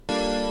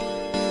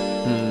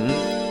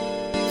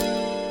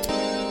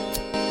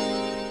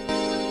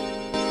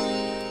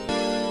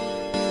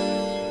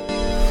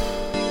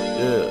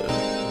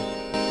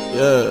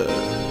Yeah.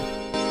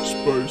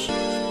 Spurs.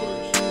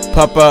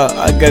 Pop out,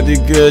 I got the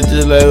girl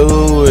just like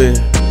ooh.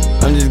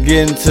 I'm just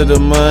getting to the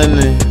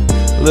money.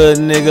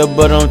 Little nigga,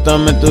 but I'm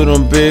thumbing through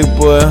them big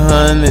boy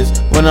hundreds.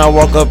 When I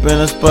walk up in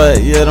a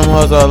spot, yeah, them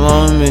hoes all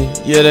on me.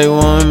 Yeah, they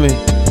want me.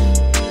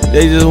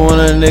 They just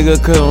want a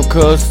nigga cause I'm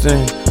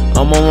coasting.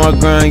 I'm on my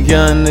grind,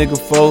 young nigga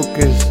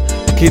focus.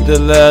 Keep the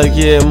loud,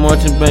 yeah,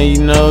 marching band,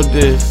 you know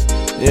this.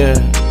 Yeah.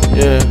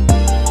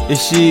 If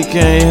she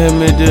can't hear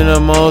me do the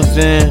most,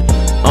 then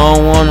I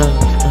don't wanna.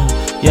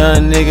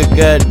 Young nigga,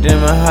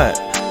 goddamn it hot,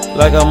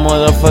 like a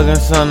motherfucking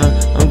sauna.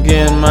 I'm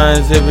getting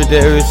mines every day,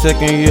 every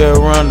second year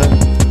around her.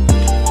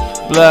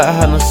 Blood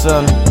hot in the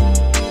sun,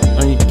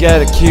 and you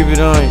gotta keep it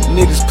on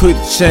you. Niggas quick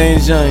to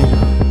change on you.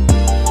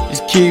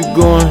 Just keep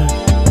going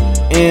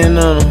in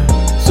on them.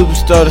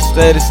 Superstar the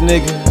status,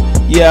 nigga.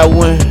 Yeah, I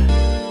went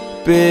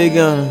big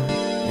on them.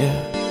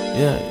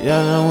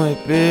 Yeah, I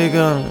went big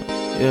on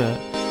them.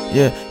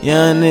 Yeah,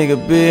 young nigga,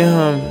 big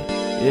homie.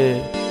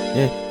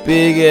 Yeah,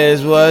 big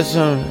ass watch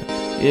on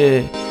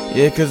me.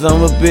 Yeah, cause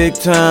I'm a big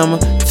timer.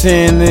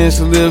 10-inch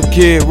little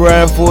kid,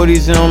 ride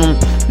 40s on them.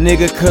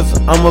 Nigga, cause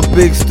I'm a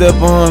big stepper,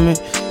 homie.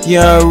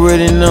 Y'all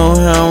already know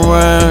how I'm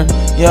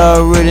riding. Y'all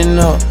already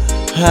know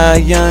how a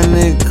young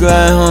nigga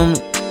glide, homie.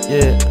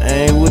 Yeah, I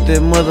ain't with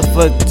that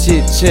motherfucking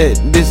chit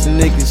chat. This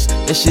niggas,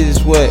 that shit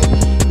is wet.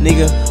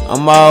 Nigga,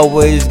 I'm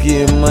always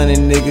getting money,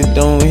 nigga.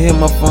 Don't hit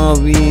my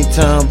phone, we ain't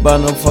talking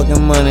about no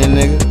fucking money,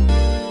 nigga.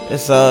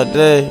 That's all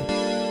day.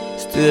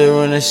 Still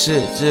running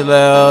shit just like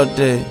all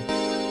day.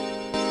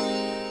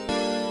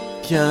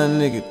 Young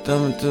nigga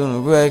thumbing through the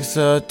racks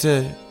all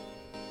day.